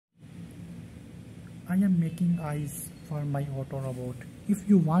I am making eyes for my auto robot. If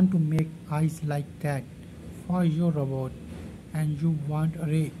you want to make eyes like that for your robot and you want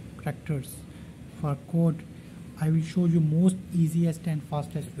array characters for code, I will show you most easiest and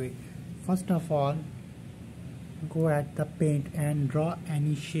fastest way. First of all, go at the paint and draw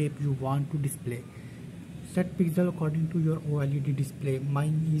any shape you want to display. Set pixel according to your OLED display.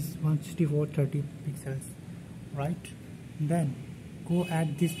 Mine is 164/30 pixels, right? Then go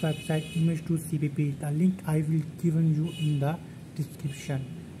at this website image to CPP. The link I will given you in the description.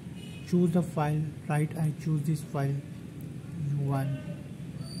 Choose the file, right? I choose this file U1.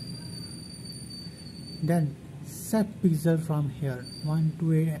 Then set pixel from here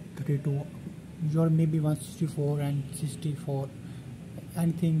 12832. Your maybe 164 and 64,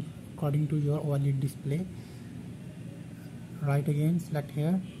 anything according to your OLED display. Right again, select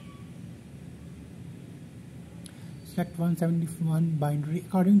here, select 171 binary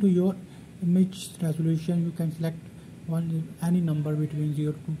according to your image resolution. You can select any number between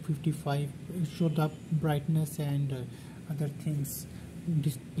 0 to 55. Show the brightness and other things,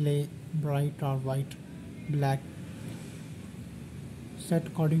 display bright or white, black. Set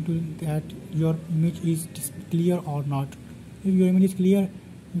according to that your image is clear or not. If your image is clear,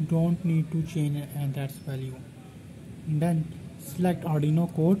 you don't need to change and that's value. And then select Arduino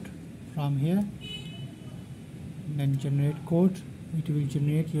code from here, then generate code. It will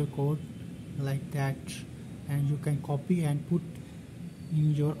generate your code like that, and you can copy and put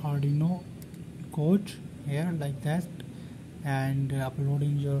in your Arduino code here like that, and upload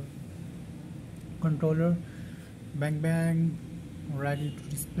in your controller. Bang bang, ready to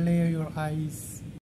display your eyes.